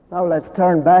Now let's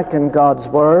turn back in God's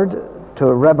Word to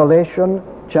Revelation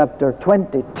chapter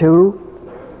 22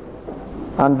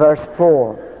 and verse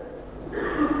 4.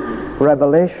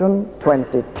 Revelation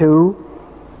 22,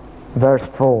 verse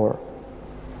 4.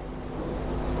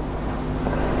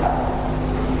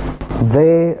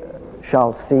 They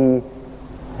shall see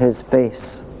his face.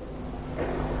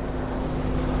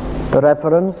 The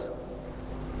reference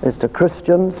is to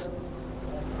Christians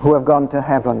who have gone to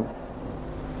heaven.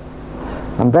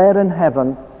 And there in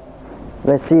heaven,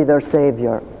 they see their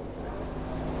Savior.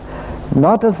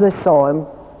 Not as they saw him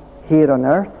here on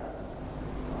earth,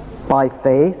 by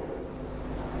faith,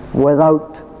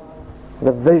 without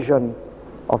the vision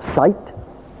of sight,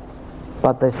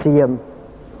 but they see him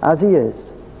as he is,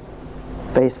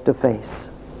 face to face.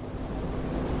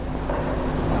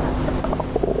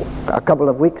 A couple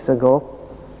of weeks ago,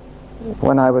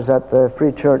 when I was at the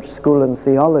Free Church School in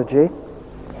Theology,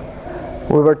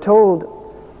 we were told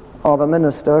of a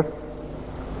minister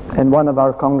in one of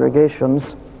our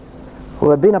congregations who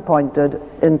had been appointed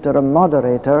interim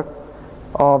moderator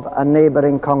of a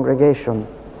neighboring congregation.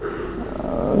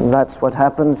 That's what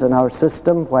happens in our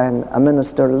system when a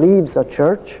minister leaves a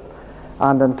church,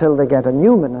 and until they get a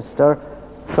new minister,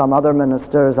 some other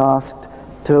minister is asked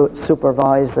to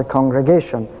supervise the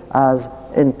congregation as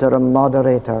interim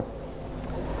moderator.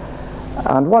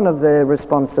 And one of the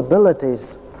responsibilities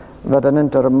that an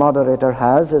interim moderator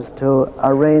has is to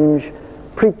arrange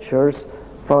preachers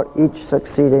for each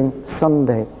succeeding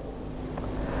Sunday.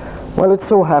 Well, it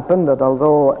so happened that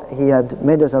although he had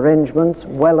made his arrangements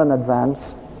well in advance,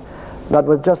 that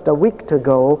with just a week to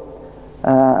go,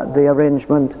 the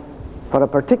arrangement for a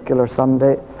particular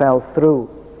Sunday fell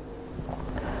through.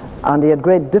 And he had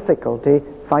great difficulty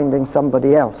finding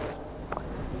somebody else.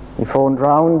 He phoned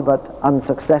round, but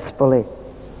unsuccessfully.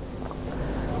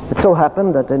 It so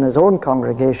happened that in his own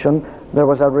congregation there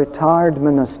was a retired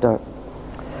minister.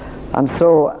 And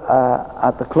so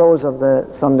at the close of the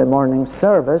Sunday morning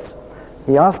service,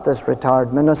 he asked this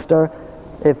retired minister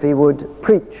if he would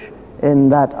preach in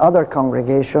that other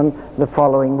congregation the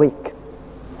following week.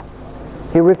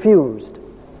 He refused.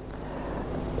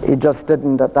 He just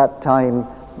didn't at that time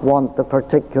want the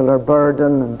particular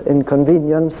burden and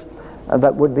inconvenience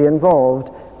that would be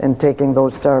involved in taking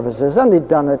those services, and he'd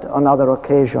done it on other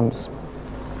occasions.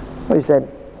 He said,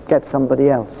 get somebody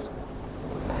else.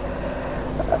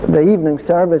 The evening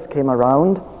service came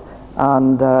around,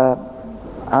 and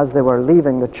as they were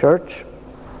leaving the church,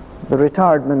 the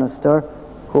retired minister,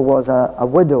 who was a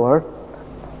widower,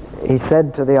 he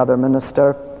said to the other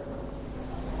minister,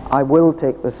 I will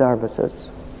take the services,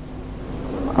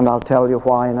 and I'll tell you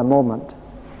why in a moment.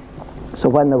 So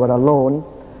when they were alone,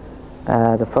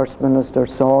 the first minister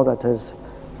saw that his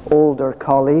older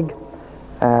colleague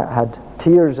had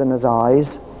tears in his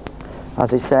eyes as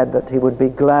he said that he would be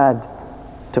glad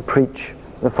to preach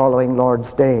the following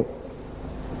Lord's Day.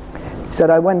 He said,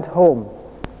 I went home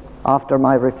after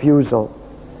my refusal,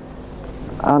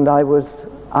 and I was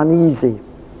uneasy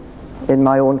in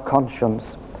my own conscience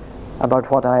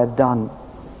about what I had done.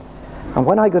 And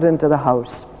when I got into the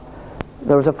house,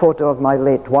 there was a photo of my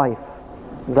late wife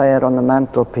there on the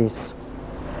mantelpiece.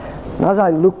 And as I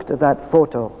looked at that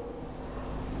photo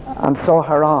and saw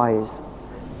her eyes,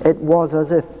 it was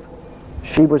as if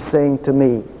she was saying to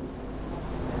me,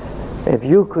 if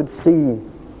you could see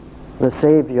the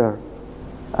Savior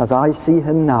as I see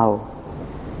him now,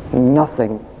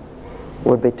 nothing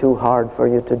would be too hard for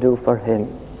you to do for him.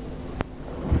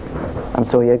 And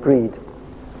so he agreed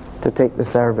to take the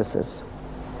services.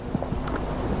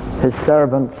 His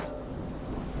servants,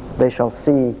 they shall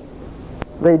see,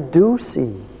 they do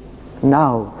see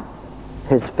now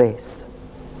his face.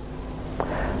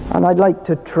 And I'd like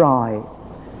to try.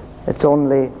 It's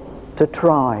only to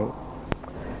try.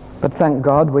 But thank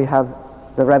God we have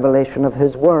the revelation of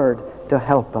his word to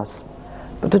help us.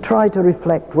 But to try to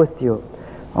reflect with you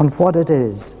on what it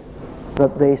is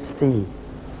that they see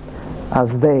as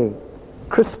they,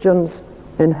 Christians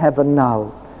in heaven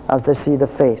now, as they see the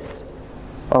face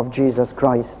of Jesus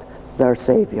Christ, their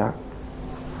Savior.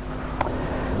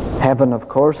 Heaven, of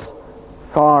course,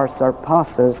 far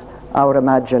surpasses our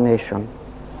imagination.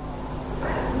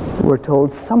 We're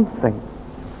told something,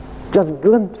 just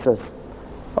glimpses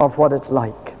of what it's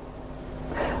like.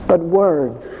 But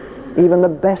words, even the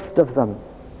best of them,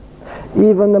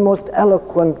 even the most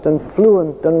eloquent and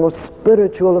fluent and most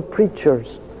spiritual of preachers,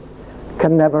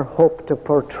 can never hope to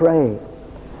portray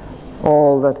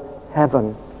all that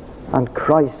heaven and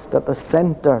Christ at the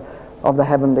center of the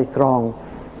heavenly throng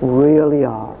really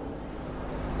are.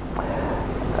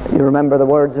 You remember the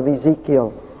words of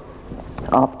Ezekiel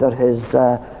after his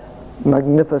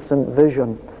magnificent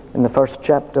vision in the first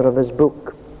chapter of his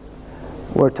book.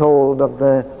 We're told of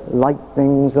the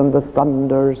lightnings and the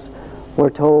thunders. We're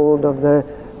told of the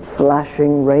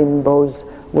flashing rainbows.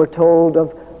 We're told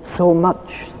of so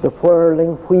much, the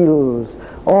whirling wheels,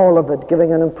 all of it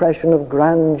giving an impression of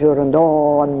grandeur and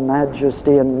awe and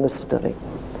majesty and mystery.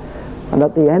 And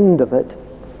at the end of it,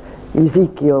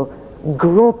 Ezekiel,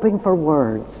 groping for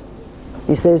words,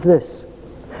 he says this.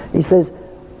 He says,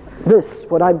 this,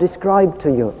 what I've described to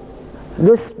you,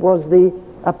 this was the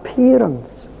appearance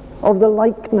of the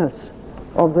likeness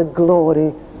of the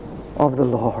glory of the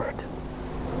Lord.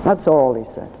 That's all he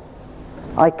said.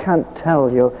 I can't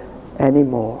tell you any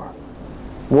more.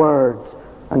 Words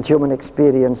and human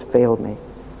experience fail me.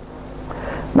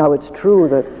 Now it's true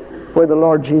that where the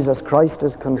Lord Jesus Christ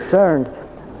is concerned,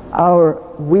 our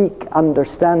weak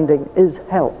understanding is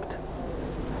helped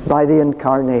by the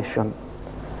incarnation.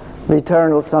 The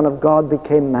eternal Son of God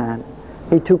became man.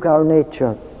 He took our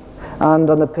nature. And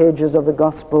on the pages of the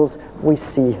Gospels, we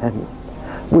see him.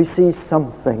 We see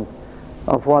something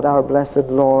of what our blessed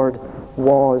Lord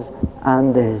was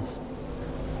and is.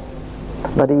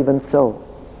 But even so,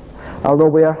 although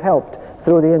we are helped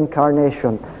through the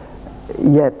incarnation,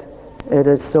 yet it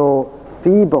is so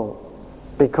feeble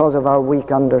because of our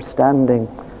weak understanding,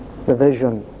 the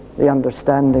vision, the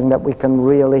understanding that we can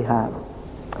really have.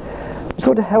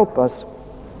 So to help us,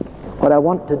 what I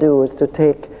want to do is to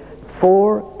take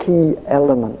 4 key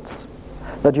elements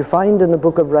that you find in the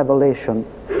book of Revelation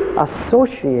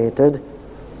associated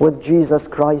with Jesus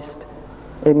Christ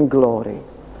in glory,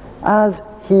 as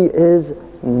he is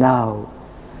now,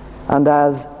 and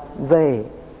as they,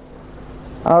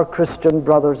 our Christian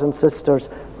brothers and sisters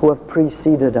who have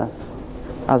preceded us,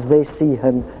 as they see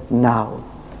him now.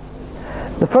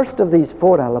 The first of these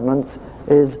 4 elements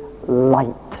is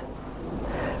light.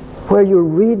 Where you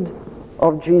read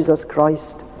of Jesus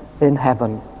Christ in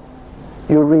heaven,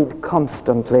 you read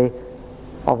constantly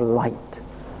of light,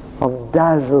 of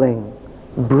dazzling,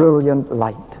 brilliant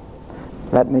light.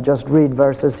 Let me just read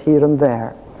verses here and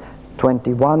there.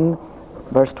 21,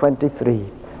 verse 23.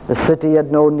 The city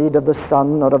had no need of the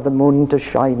sun nor of the moon to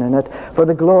shine in it, for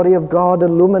the glory of God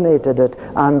illuminated it,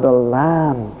 and the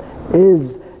Lamb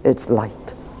is its light.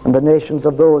 And the nations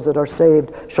of those that are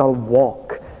saved shall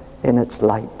walk in its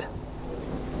light.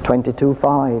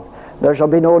 22:5. There shall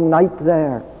be no night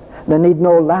there. They need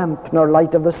no lamp nor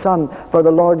light of the sun, for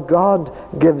the Lord God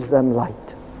gives them light.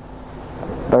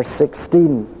 Verse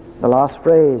 16, the last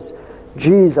phrase,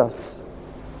 Jesus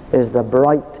is the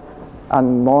bright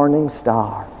and morning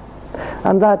star.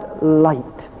 And that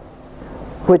light,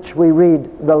 which we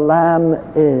read, the Lamb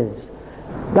is,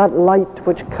 that light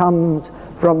which comes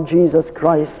from Jesus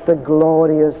Christ, the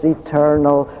glorious,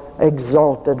 eternal,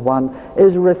 exalted one,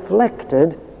 is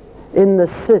reflected in the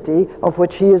city of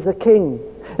which he is the King,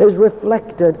 is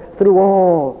reflected through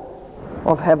all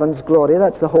of heaven's glory.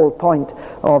 That's the whole point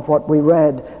of what we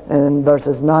read in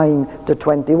verses 9 to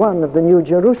 21 of the New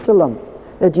Jerusalem.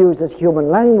 It uses human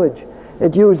language.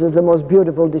 It uses the most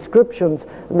beautiful descriptions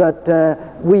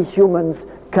that we humans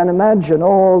can imagine.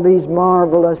 All these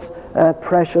marvelous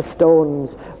precious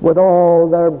stones with all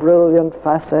their brilliant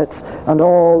facets and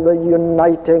all the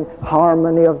uniting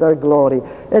harmony of their glory.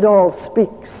 It all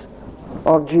speaks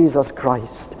of Jesus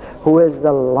Christ, who is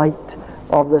the light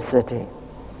of the city.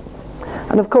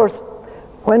 And of course,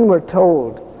 when we're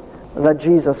told that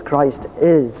Jesus Christ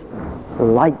is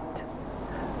light,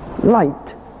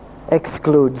 light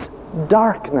excludes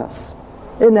darkness.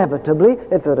 Inevitably,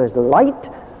 if there is light,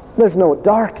 there's no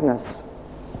darkness.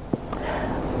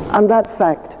 And that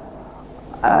fact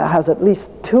has at least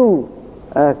 2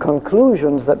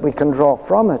 conclusions that we can draw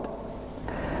from it.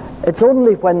 It's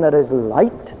only when there is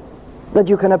light that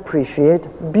you can appreciate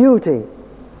beauty.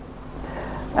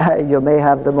 You may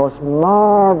have the most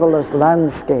marvelous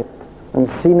landscape and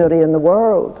scenery in the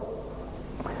world,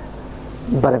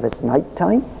 but if it's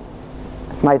nighttime,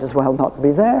 it might as well not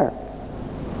be there.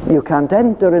 You can't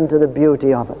enter into the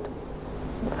beauty of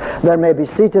it. There may be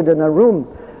seated in a room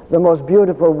the most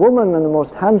beautiful woman and the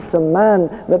most handsome man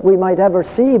that we might ever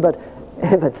see, but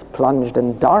if it's plunged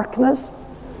in darkness,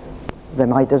 they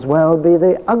might as well be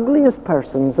the ugliest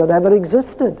persons that ever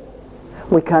existed.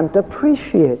 We can't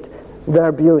appreciate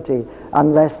their beauty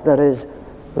unless there is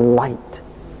light.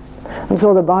 And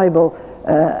so the Bible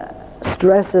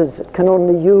stresses, it can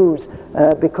only use,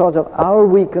 because of our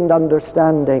weakened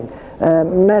understanding,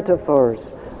 metaphors,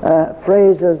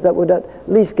 phrases that would at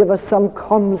least give us some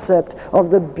concept of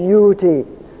the beauty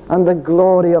and the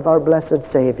glory of our blessed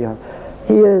Savior.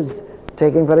 He is,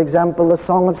 taking for example the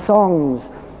Song of Songs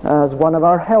as one of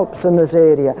our helps in this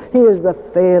area, he is the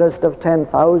fairest of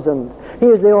 10,000. He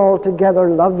is the altogether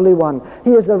lovely one. He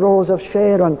is the rose of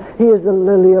Sharon. He is the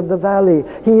lily of the valley.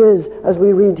 He is, as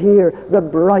we read here, the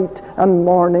bright and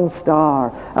morning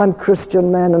star. And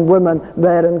Christian men and women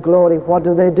there in glory, what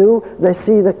do? They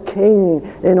see the King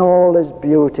in all his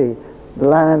beauty,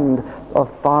 land of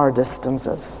far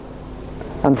distances.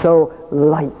 And so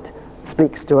light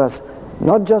speaks to us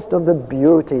not just of the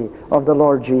beauty of the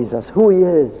Lord Jesus, who he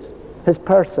is, his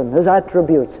person, his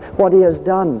attributes, what he has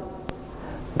done,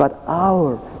 but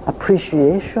our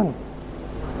appreciation,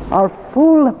 our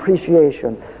full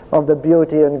appreciation of the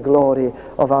beauty and glory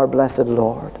of our blessed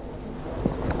Lord.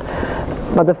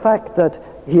 But the fact that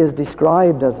he is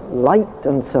described as light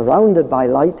and surrounded by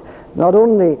light not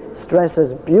only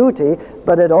stresses beauty,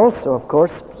 but it also, of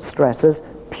course, stresses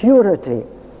purity.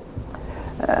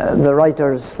 The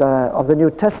writers of the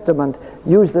New Testament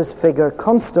use this figure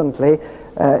constantly,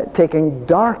 taking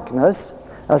darkness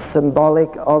as symbolic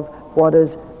of what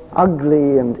is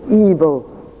ugly and evil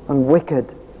and wicked.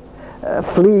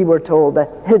 Flee, we're told, the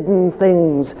hidden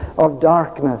things of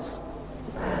darkness.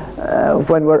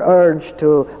 When we're urged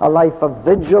to a life of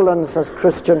vigilance as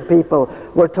Christian people,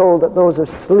 we're told that those who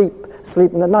sleep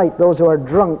in the night. Those who are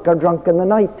drunk in the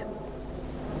night.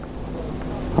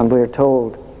 And we're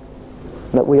told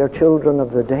that we are children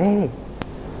of the day,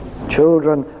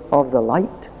 children of the light.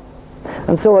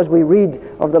 And so as we read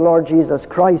of the Lord Jesus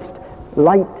Christ,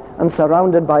 light and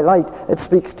surrounded by light, it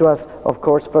speaks to us, of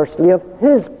course, firstly of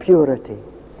his purity.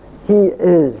 He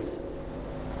is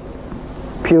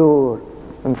pure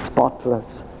and spotless.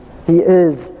 He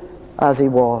is as he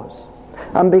was.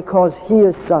 And because he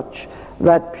is such,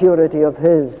 that purity of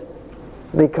his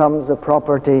becomes the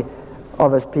property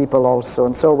of his people also.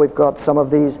 And so we've got some of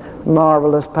these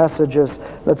marvelous passages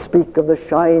that speak of the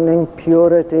shining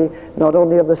purity not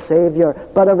only of the Savior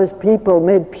but of his people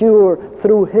made pure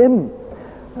through him.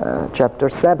 Chapter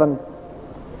 7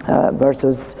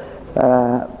 verses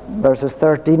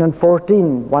 13 and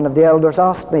 14. One of the elders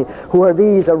asked me, "Who are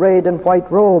these arrayed in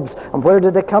white robes, and where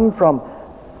did they come from?"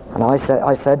 And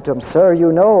I said to him, "Sir,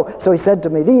 you know." So he said to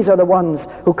me, "These are the ones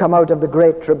who come out of the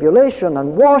great tribulation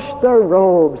and washed their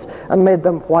robes and made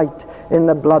them white in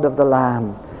the blood of the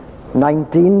Lamb."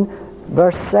 19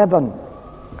 verse 7.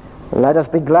 "Let us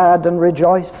be glad and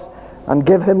rejoice and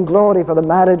give him glory, for the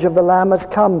marriage of the Lamb has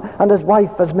come, and his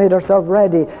wife has made herself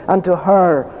ready. And to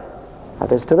her,"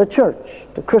 that is to the church,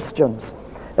 to Christians,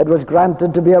 "it was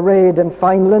granted to be arrayed in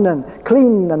fine linen,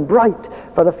 clean and bright,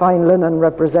 for the fine linen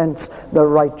represents the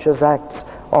righteous acts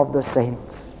of the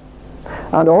saints."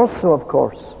 And also, of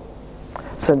course,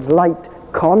 since light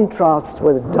contrasts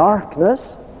with darkness,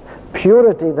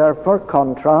 purity therefore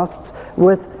contrasts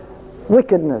with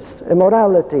wickedness,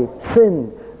 immorality,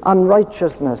 sin,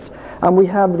 unrighteousness. And we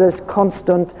have this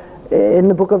constant, in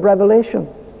the book of Revelation,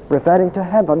 referring to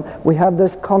heaven, we have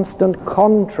this constant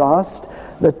contrast,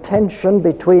 the tension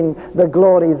between the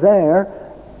glory there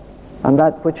and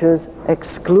that which is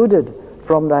excluded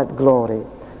from that glory.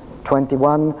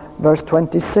 21 verse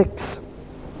 26.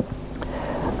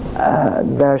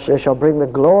 "There she shall bring the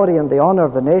glory and the honor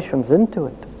of the nations into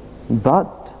it,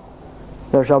 but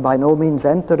there shall by no means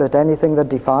enter it anything that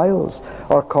defiles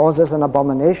or causes an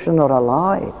abomination or a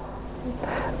lie."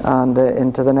 And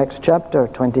into the next chapter,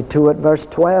 22 at verse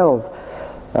 12,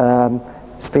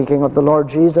 speaking of the Lord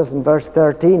Jesus in verse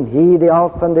 13, "He, the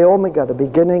Alpha and the Omega, the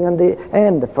beginning and the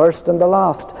end, the first and the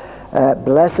last.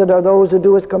 Blessed are those who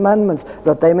do his commandments,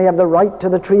 that they may have the right to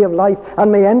the tree of life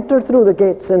and may enter through the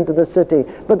gates into the city."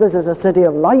 But this is a city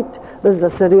of light. This is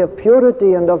a city of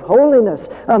purity and of holiness.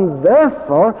 And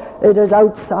therefore it is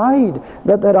outside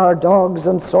that there are dogs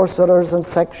and sorcerers and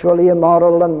sexually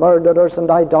immoral and murderers and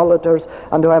idolaters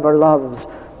and whoever loves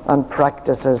and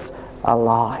practices a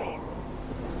lie.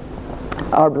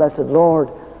 Our blessed Lord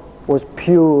was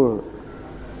pure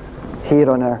here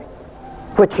on earth.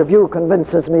 "Which of you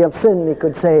convinces me of sin?" he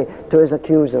could say to his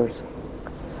accusers.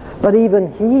 But even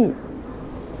he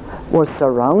was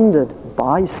surrounded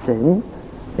by sin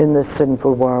in this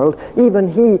sinful world. Even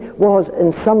he was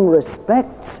in some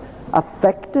respects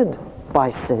affected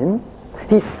by sin.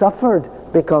 He suffered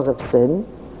because of sin.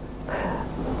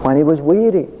 When he was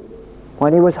weary,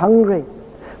 when he was hungry,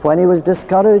 when he was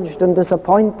discouraged and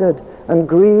disappointed and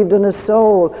grieved in his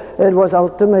soul, it was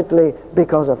ultimately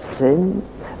because of sin,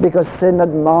 because sin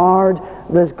had marred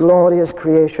this glorious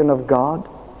creation of God.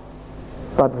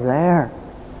 But there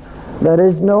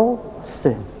is no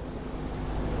sin.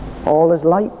 All is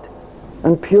light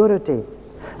and purity.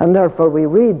 And therefore we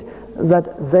read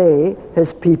that they,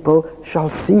 his people, shall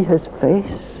see his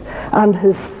face, and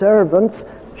his servants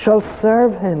shall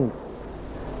serve him.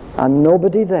 And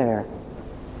nobody there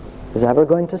is ever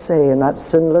going to say in that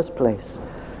sinless place,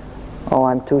 Oh,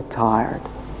 I'm too tired.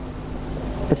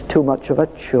 It's too much of a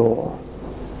chore.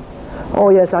 Oh,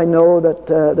 yes, I know that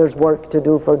there's work to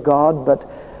do for God, but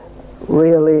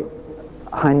really,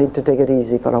 I need to take it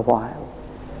easy for a while.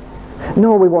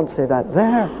 No, we won't say that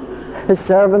there. His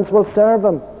servants will serve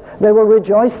him. They will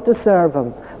rejoice to serve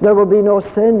him. There will be no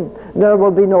sin. There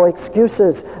will be no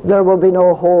excuses. There will be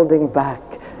no holding back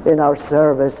in our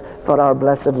service for our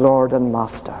blessed Lord and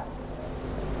Master.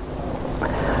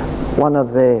 One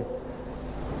of the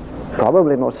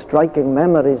probably most striking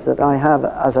memories that I have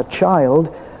as a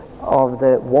child of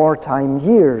the wartime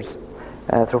years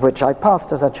through which I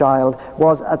passed as a child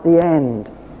was at the end,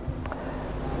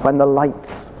 when the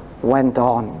lights went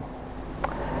on.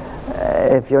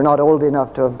 If you're not old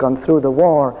enough to have gone through the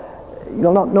war,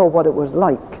 you'll not know what it was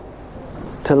like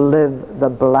to live the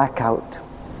blackout,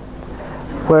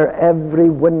 where every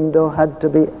window had to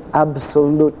be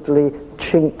absolutely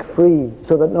chink-free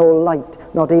so that no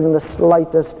light, not even the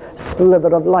slightest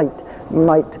sliver of light,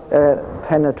 might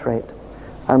penetrate.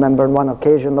 I remember on one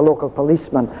occasion the local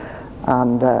policeman,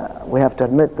 and we have to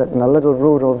admit that in a little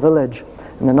rural village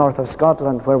in the north of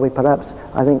Scotland, where we perhaps,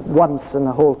 I think once in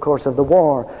the whole course of the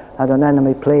war, had an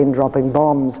enemy plane dropping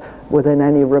bombs within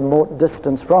any remote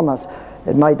distance from us,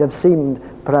 it might have seemed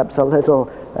perhaps a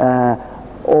little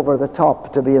over the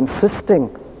top to be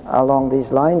insisting along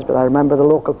these lines, but I remember the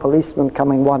local policeman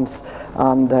coming once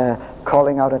and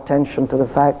calling out attention to the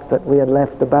fact that we had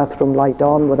left the bathroom light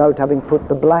on without having put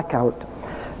the blackout.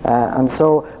 And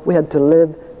so we had to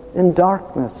live in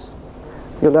darkness.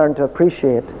 You learn to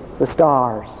appreciate the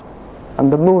stars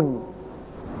and the moon.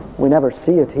 We never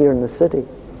see it here in the city.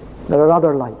 There are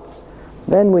other lights.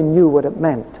 Then we knew what it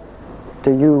meant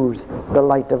to use the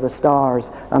light of the stars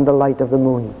and the light of the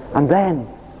moon. And then,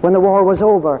 when the war was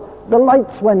over, the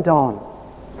lights went on.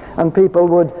 And people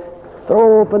would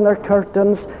throw open their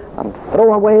curtains and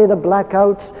throw away the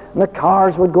blackouts, and the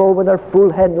cars would go with their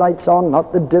full headlights on,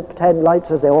 not the dipped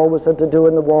headlights as they always had to do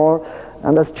in the war.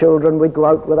 And as children we'd go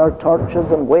out with our torches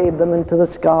and wave them into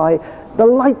the sky. The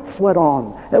lights were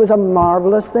on. It was a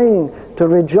marvelous thing to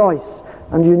rejoice,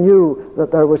 and you knew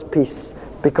that there was peace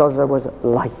because there was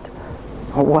light.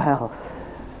 Well,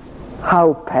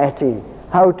 how petty,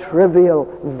 how trivial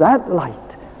that light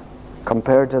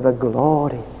compared to the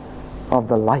glory of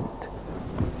the light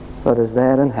that is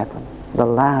there in heaven. The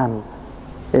Lamb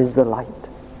is the light,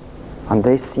 and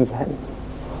they see him.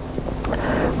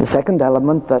 The second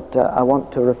element that I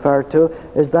want to refer to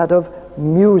is that of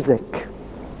music.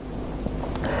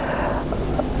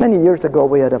 Many years ago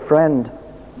we had a friend,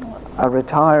 a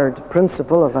retired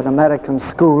principal of an American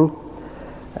school.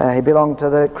 He belonged to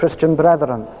the Christian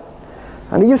Brethren.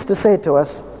 And he used to say to us,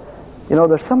 you know,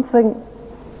 there's something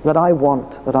that I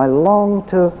want, that I long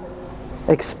to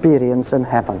experience in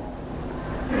heaven.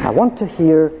 I want to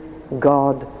hear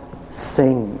God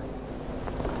sing.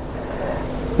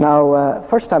 Now,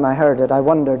 first time I heard it, I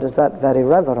wondered, is that very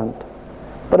reverent?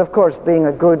 But of course, being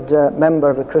a good member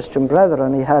of the Christian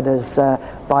Brethren, he had his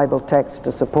Bible text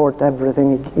to support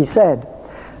everything he said.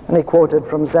 And he quoted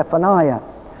from Zephaniah.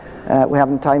 We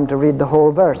haven't time to read the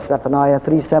whole verse, Zephaniah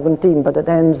 3:17, but it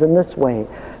ends in this way: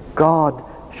 God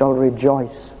shall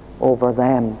rejoice over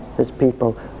them, his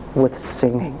people, with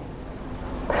singing.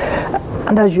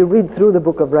 And as you read through the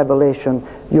book of Revelation,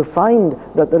 you find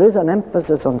that there is an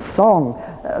emphasis on song,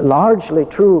 largely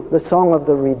true, the song of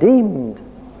the redeemed.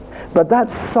 But that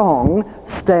song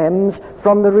stems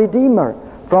from the Redeemer,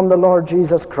 from the Lord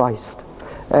Jesus Christ.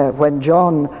 When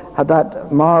John had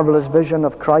that marvelous vision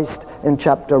of Christ in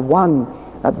chapter 1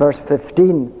 at verse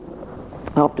 15,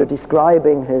 after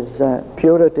describing his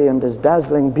purity and his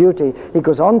dazzling beauty, he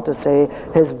goes on to say,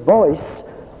 his voice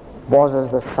was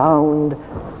as the sound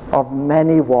of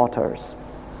many waters.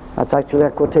 That's actually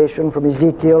a quotation from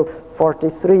Ezekiel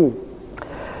 43.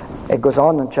 It goes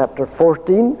on in chapter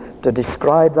 14 to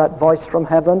describe that voice from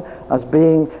heaven as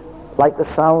being like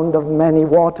the sound of many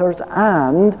waters,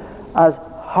 and as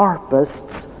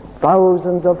harpists,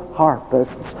 thousands of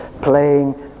harpists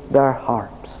playing their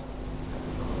harps.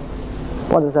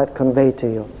 What does that convey to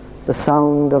you? The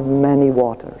sound of many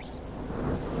waters.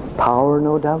 Power,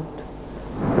 no doubt.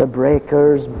 The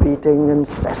breakers beating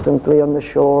incessantly on the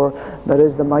shore. There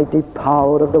is the mighty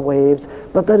power of the waves,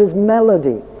 but there is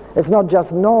melody. It's not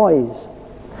just noise.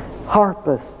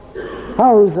 Harpists,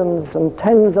 thousands and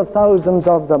tens of thousands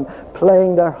of them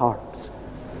playing their harps.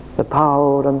 The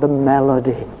power and the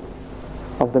melody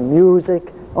of the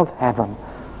music of heaven,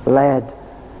 led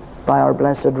by our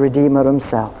blessed Redeemer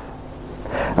himself.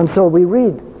 And so we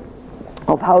read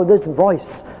of how this voice,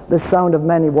 this sound of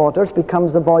many waters,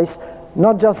 becomes the voice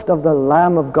not just of the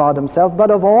Lamb of God himself,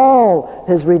 but of all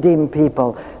his redeemed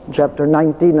people. chapter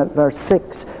 19 at verse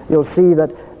 6, you'll see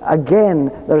that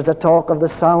again there's a talk of the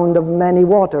sound of many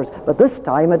waters, but this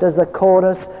time it is the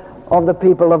chorus of the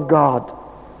people of God.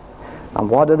 And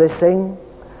what do they sing?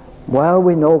 Well,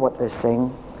 we know what they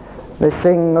sing. They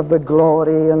sing of the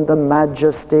glory and the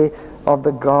majesty of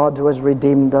the God who has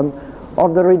redeemed them,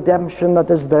 of the redemption that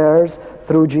is theirs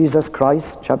through Jesus Christ.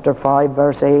 Chapter 5,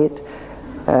 verse 8.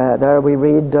 There we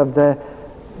read of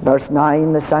verse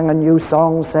 9, they sang a new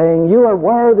song saying, "You are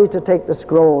worthy to take the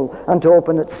scroll and to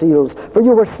open its seals. For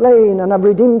you were slain and have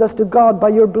redeemed us to God by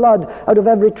your blood out of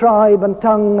every tribe and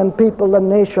tongue and people and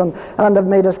nation, and have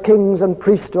made us kings and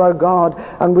priests to our God,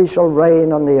 and we shall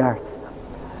reign on the earth."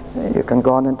 You can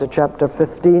go on into chapter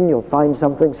 15, you'll find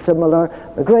something similar.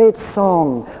 The great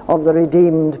song of the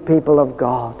redeemed people of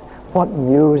God. What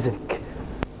music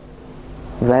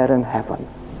there in heaven.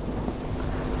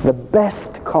 The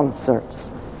best concerts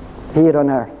here on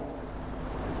earth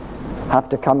have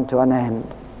to come to an end.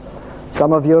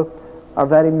 Some of you are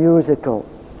very musical.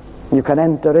 You can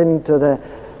enter into the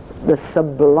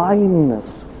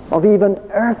sublimeness of even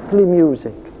earthly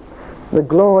music, the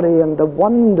glory and the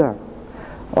wonder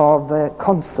of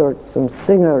concerts and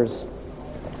singers.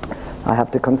 I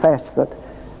have to confess that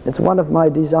it's one of my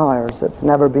desires that's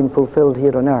never been fulfilled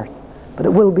here on earth, but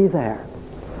it will be there,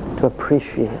 to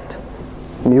appreciate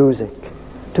music,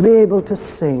 to be able to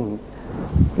sing,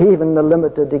 even the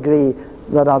limited degree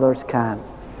that others can.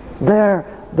 There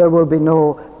will be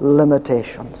no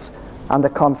limitations, and the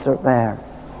concert there,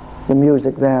 the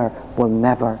music there will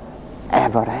never,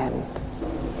 ever end.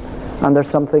 And there's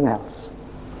something else.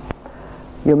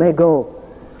 You may go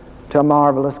to a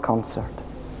marvelous concert.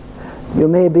 You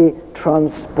may be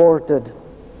transported,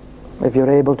 if you're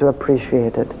able to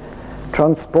appreciate it,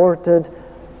 transported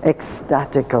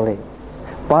ecstatically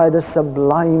by the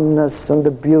sublimeness and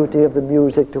the beauty of the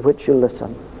music to which you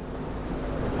listen.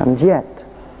 And yet,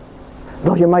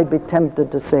 though you might be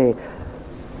tempted to say,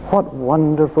 what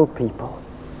wonderful people.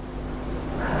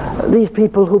 These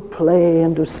people who play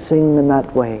and who sing in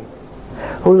that way,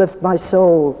 who lift my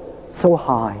soul so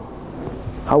high,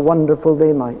 how wonderful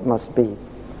they must be.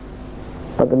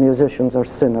 But the musicians are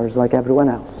sinners like everyone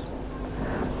else.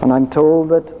 And I'm told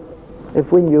that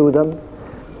if we knew them,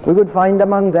 we would find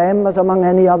among them, as among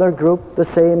any other group, the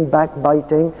same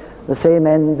backbiting, the same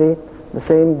envy, the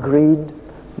same greed,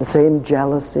 the same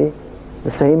jealousy,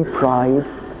 the same pride,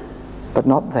 but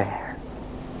not there.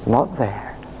 Not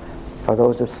there. For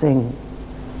those who sing,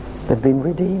 they've been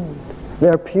redeemed.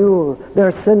 They're pure,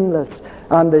 they're sinless,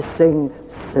 and they sing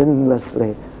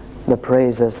sinlessly the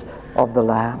praises of the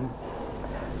Lamb.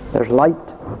 There's light,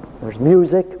 there's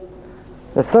music.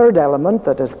 The third element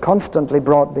that is constantly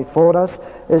brought before us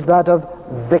is that of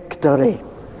victory.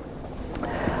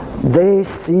 They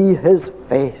see his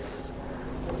face,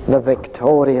 the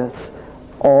victorious,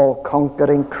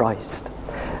 all-conquering Christ.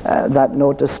 That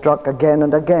note is struck again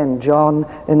and again. John,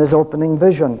 in his opening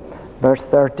vision, verse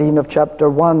 13 of chapter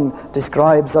 1,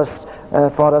 describes us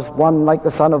for us one like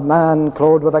the Son of Man,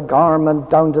 clothed with a garment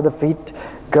down to the feet,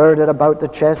 girded about the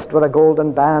chest with a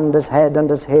golden band. His head and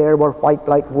his hair were white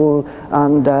like wool,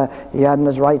 and he had in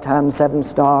his right hand 7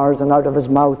 stars, and out of his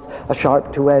mouth a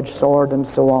sharp two-edged sword, and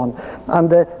so on. And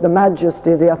the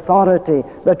majesty, the authority,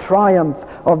 the triumph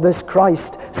of this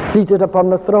Christ seated upon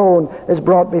the throne is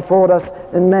brought before us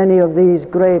in many of these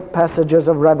great passages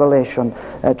of Revelation.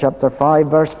 Chapter 5,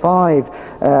 verse 5,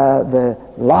 the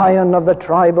Lion of the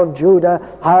tribe of Judah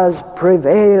has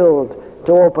prevailed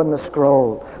to open the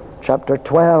scroll. Chapter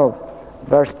 12,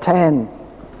 verse 10,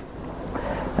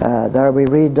 there we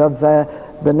read of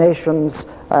the nations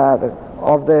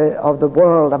of the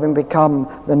world having become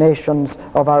the nations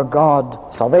of our God.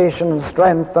 Salvation and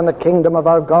strength and the kingdom of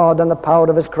our God and the power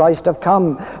of his Christ have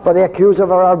come. For the accuser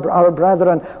of our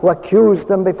brethren, who accused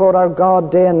them before our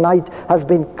God day and night, has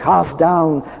been cast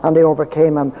down, and they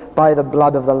overcame him by the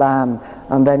blood of the Lamb.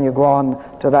 And then you go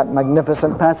on to that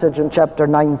magnificent passage in chapter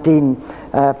 19,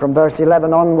 from verse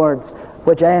 11 onwards,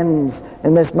 which ends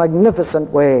in this magnificent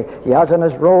way. He has on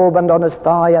his robe and on his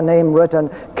thigh a name written,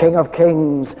 King of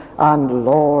Kings and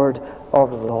Lord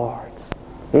of Lords.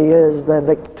 He is the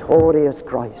victorious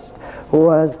Christ, who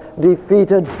has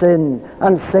defeated sin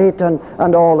and Satan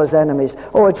and all his enemies.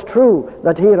 Oh, it's true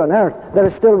that here on earth there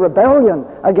is still rebellion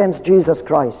against Jesus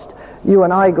Christ. You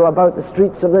and I go about the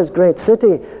streets of this great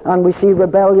city, and we see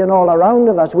rebellion all around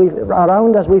us. We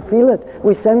feel it,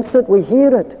 we sense it, we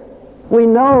hear it. We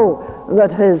know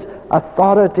that his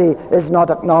authority is not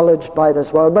acknowledged by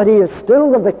this world, but he is still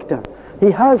the victor.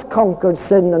 He has conquered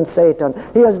sin and Satan.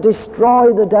 He has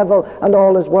destroyed the devil and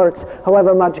all his works,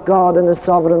 however much God in his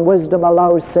sovereign wisdom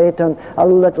allows Satan a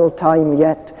little time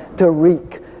yet to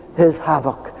wreak his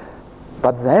havoc.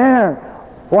 But there,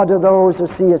 what do those who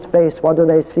see his face, what do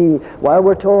they see? Well,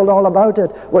 we're told all about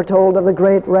it. We're told of the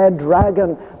great red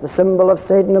dragon, the symbol of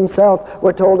Satan himself.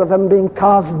 We're told of him being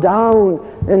cast down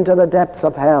into the depths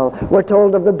of hell. We're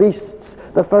told of the beasts,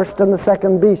 the first and the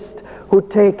second beast, who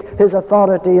take his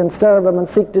authority and serve him and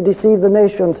seek to deceive the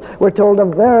nations. We're told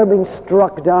of their being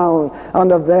struck down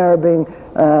and of their being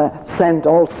sent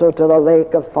also to the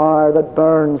lake of fire that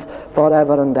burns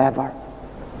forever and ever.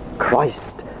 Christ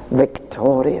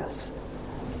victorious,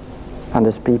 and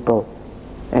his people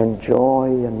enjoy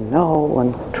and know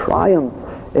and triumph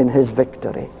in his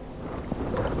victory.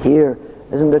 Here,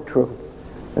 isn't it true?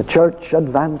 The church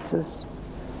advances.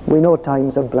 We know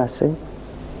times of blessing,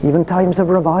 even times of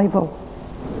revival,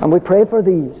 and we pray for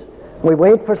these. We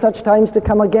wait for such times to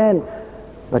come again.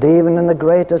 But even in the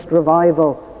greatest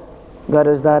revival,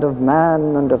 there is that of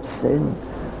man and of sin.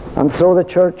 And so the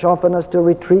church often has to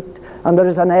retreat, and there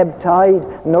is an ebb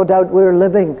tide. No doubt we're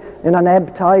living in an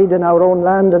ebb tide in our own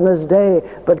land in this day,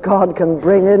 but God can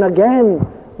bring in again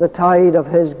the tide of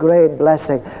his great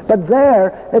blessing. But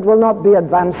there it will not be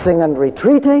advancing and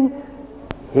retreating.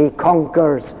 He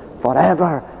conquers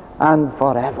forever and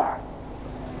forever.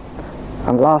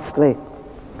 And lastly,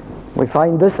 we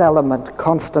find this element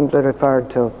constantly referred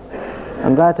to,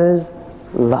 and that is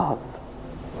love.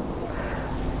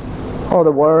 Oh,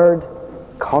 the word,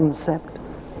 concept,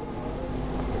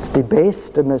 it's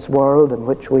debased in this world in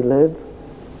which we live.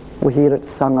 We hear it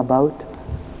sung about.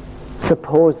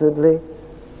 Supposedly,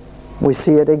 we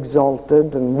see it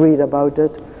exalted and read about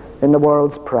it in the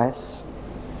world's press.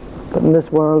 But in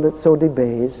this world it's so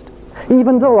debased.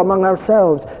 Even though among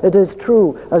ourselves it is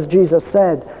true, as Jesus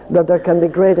said, that there can be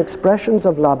great expressions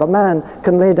of love. A man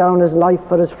can lay down his life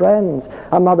for his friends.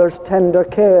 A mother's tender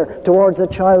care towards the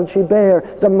child she bare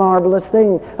is a marvelous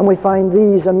thing, and we find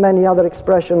these and many other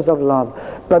expressions of love.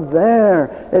 But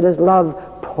there it is love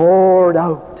poured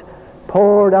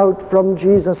out from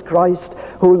Jesus Christ,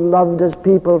 who loved his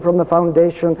people from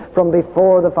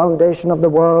before the foundation of the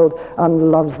world,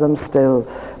 and loves them still.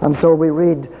 And so we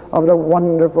read of the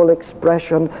wonderful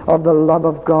expression of the love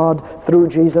of God through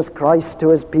Jesus Christ to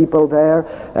his people there,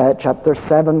 chapter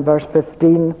 7, verse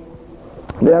 15.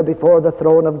 There before the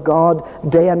throne of God,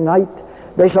 day and night,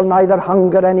 they shall neither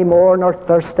hunger any more nor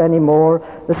thirst any more.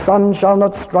 The sun shall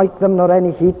not strike them nor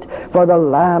any heat, for the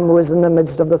Lamb who is in the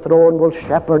midst of the throne will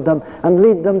shepherd them and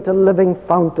lead them to living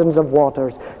fountains of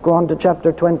waters. Go on to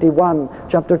chapter 21,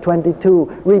 chapter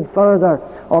 22. Read further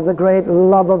of the great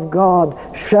love of God,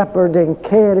 shepherding,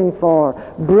 caring for,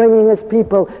 bringing his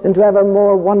people into ever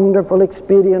more wonderful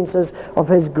experiences of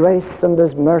his grace and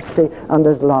his mercy and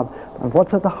his love. And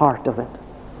what's at the heart of it?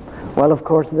 Well, of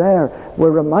course, there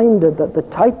we're reminded that the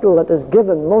title that is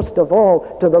given most of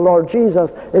all to the Lord Jesus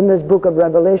in this book of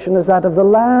Revelation is that of the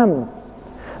Lamb.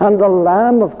 And the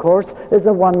Lamb, of course, is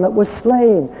the one that was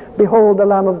slain. Behold, the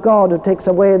Lamb of God who takes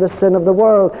away the sin of the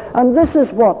world. And this is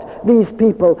what these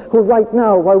people who right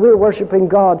now, while we're worshiping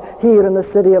God here in the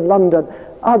city of London,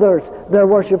 others, they're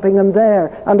worshiping him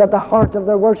there. And at the heart of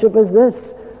their worship is this: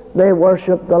 they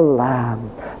worship the Lamb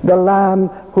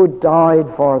who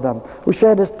died for them, who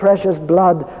shed his precious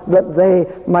blood that they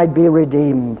might be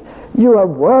redeemed. You are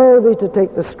worthy to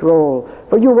take the scroll,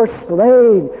 for you were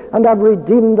slain and have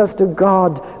redeemed us to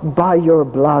God by your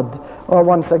blood. Or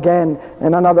once again,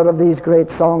 in another of these great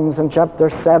songs in chapter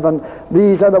 7,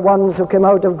 these are the ones who came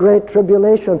out of great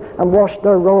tribulation and washed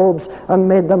their robes and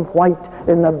made them white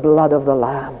in the blood of the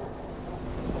Lamb.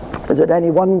 Is it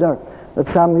any wonder that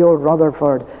Samuel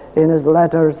Rutherford, in his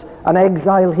letters, an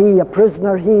exile he, a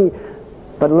prisoner he,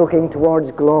 but looking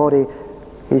towards glory,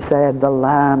 he said, the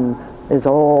Lamb is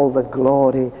all the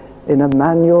glory in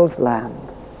Emmanuel's land.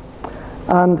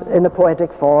 And in the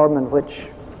poetic form in which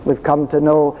we've come to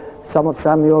know some of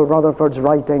Samuel Rutherford's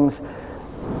writings,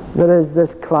 there is this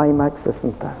climax,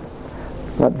 isn't there?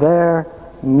 That there,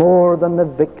 more than the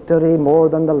victory, more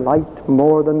than the light,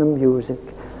 more than the music,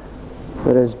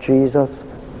 there is Jesus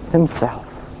himself,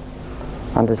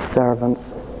 and his servants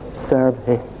serve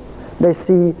him. They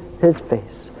see his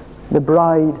face. The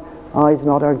bride eyes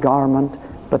not her garment,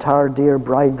 but her dear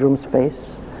bridegroom's face.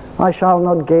 I shall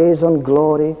not gaze on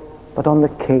glory, but on the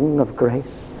King of grace.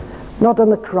 Not on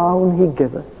the crown he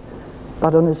giveth,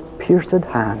 but on his pierced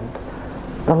hand.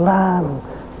 The Lamb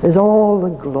is all the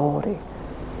glory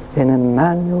in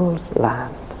Emmanuel's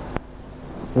land.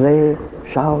 They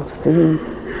shall see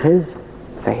his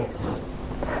face.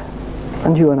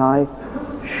 And you and I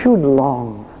should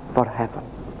long for heaven.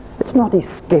 It's not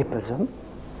escapism.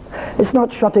 It's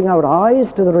not shutting our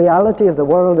eyes to the reality of the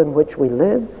world in which we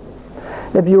live.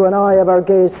 If you and I have our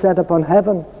gaze set upon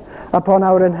heaven, upon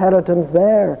our inheritance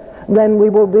there, then we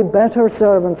will be better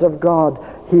servants of God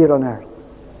here on earth.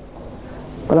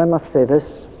 But I must say this,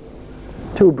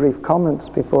 2 brief comments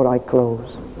before I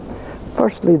close.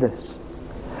 Firstly this,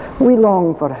 we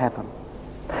long for heaven.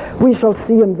 We shall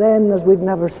see him then as we've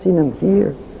never seen him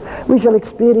here. We shall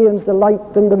experience the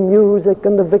light and the music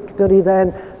and the victory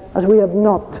then as we have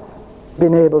not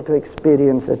been able to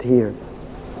experience it here.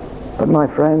 But my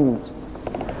friends,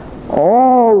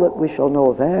 all that we shall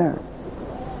know there,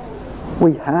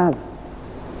 we have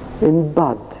in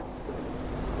bud,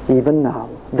 even now.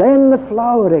 Then the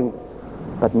flowering,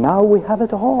 but now we have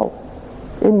it all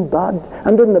in bud.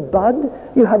 And in the bud,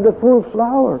 you have the full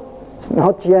flower. It's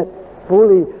not yet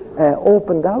fully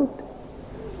opened out,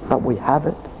 but we have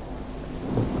it.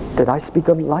 Did I speak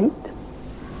of light?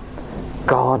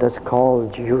 God has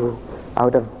called you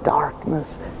out of darkness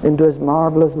into his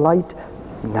marvelous light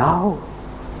now.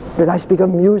 Did I speak of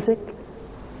music?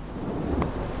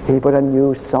 He put a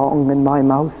new song in my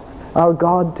mouth, our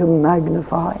God to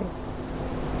magnify.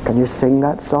 Can you sing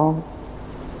that song?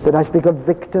 Did I speak of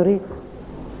victory?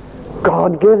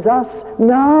 God gives us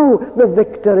now the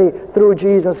victory through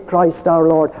Jesus Christ our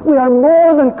Lord. We are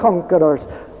more than conquerors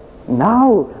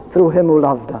now through him who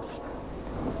loved us.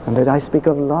 And did I speak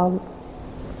of love?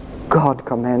 God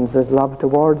commends his love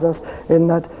towards us in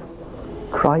that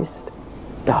Christ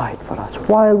died for us.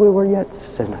 While we were yet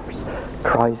sinners,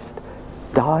 Christ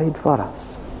died for us.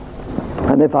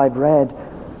 And if I've read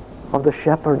of the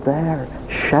shepherd there,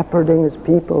 shepherding his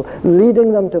people,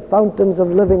 leading them to fountains of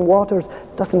living waters,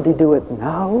 doesn't he do it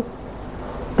now?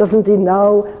 Doesn't he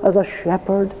now, as a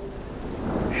shepherd,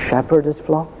 shepherd his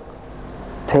flock,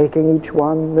 taking each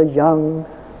one, the young,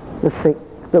 the sick,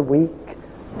 the weak,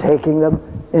 taking them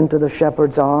into the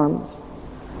shepherd's arms?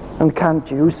 And can't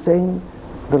you sing,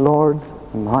 the Lord's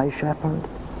my shepherd,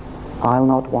 I'll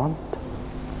not want?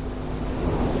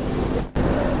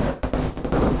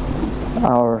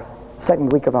 Our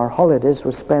second week of our holidays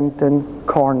was spent in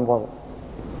Cornwall.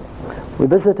 We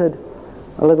visited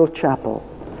a little chapel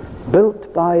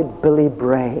built by Billy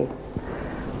Bray,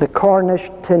 the Cornish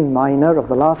tin miner of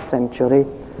the last century,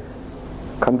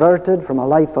 converted from a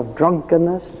life of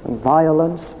drunkenness and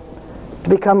violence to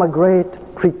become a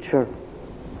great preacher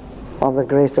of the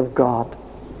grace of God.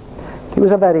 He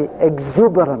was a very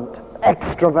exuberant,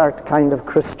 extrovert kind of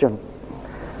Christian.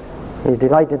 He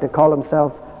delighted to call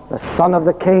himself the son of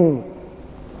the king.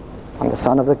 And the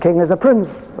son of the king is a prince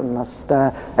and must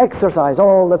exercise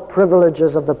all the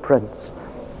privileges of the prince.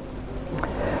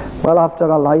 Well, after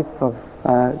a life of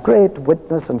great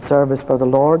witness and service for the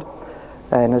Lord,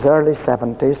 in his early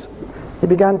 70s, he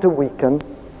began to weaken.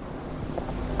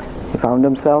 He found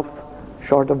himself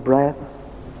short of breath,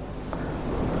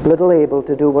 little able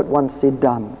to do what once he'd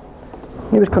done.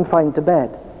 He was confined to bed.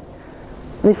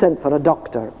 And he sent for a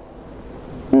doctor.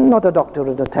 Not a doctor who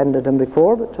had attended him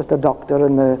before, but just a doctor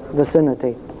in the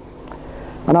vicinity,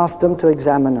 and asked him to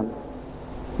examine him.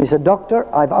 He said, "Doctor,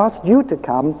 I've asked you to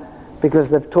come because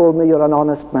they've told me you're an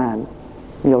honest man.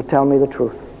 You'll tell me the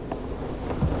truth."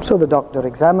 So the doctor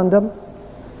examined him,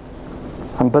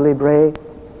 and Billy Bray,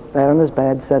 there in his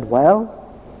bed, said, "Well?"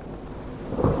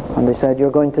 And they said, "You're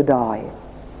going to die."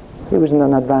 He was in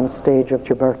an advanced stage of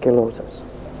tuberculosis.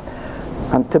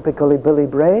 And typically Billy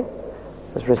Bray,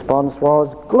 his response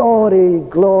was, "Glory,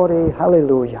 glory,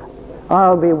 hallelujah.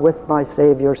 I'll be with my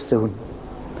Savior soon."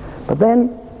 But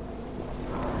then,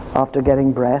 after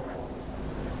getting breath,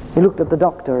 he looked at the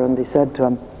doctor and he said to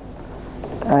him,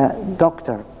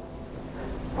 "Doctor,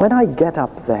 when I get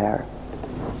up there,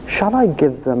 shall I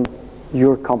give them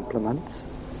your compliments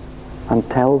and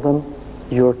tell them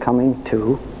you're coming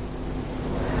too?"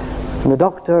 And the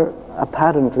doctor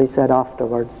apparently said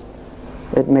afterwards,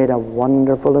 "It made a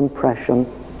wonderful impression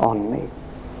on me."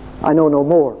 I know no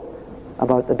more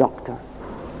about the doctor,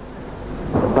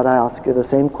 but I ask you the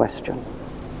same question.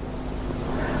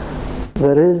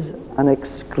 There is an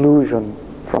exclusion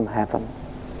from heaven.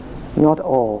 Not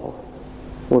all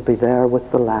will be there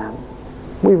with the Lamb.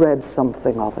 We read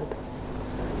something of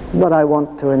it. But I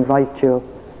want to invite you,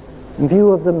 in view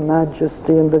of the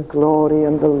majesty and the glory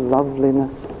and the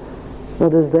loveliness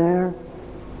that is there,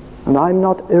 and I'm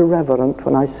not irreverent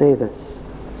when I say this,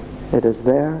 it is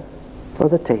there for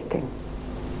the taking.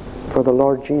 For the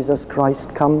Lord Jesus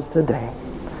Christ comes today,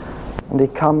 and he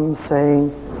comes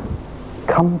saying,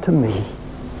 "Come to me,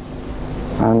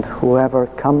 and whoever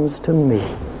comes to me,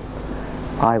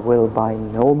 I will by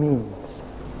no means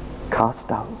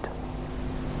cast out."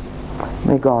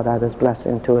 May God add his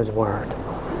blessing to his word.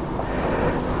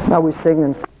 Now we sing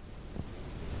in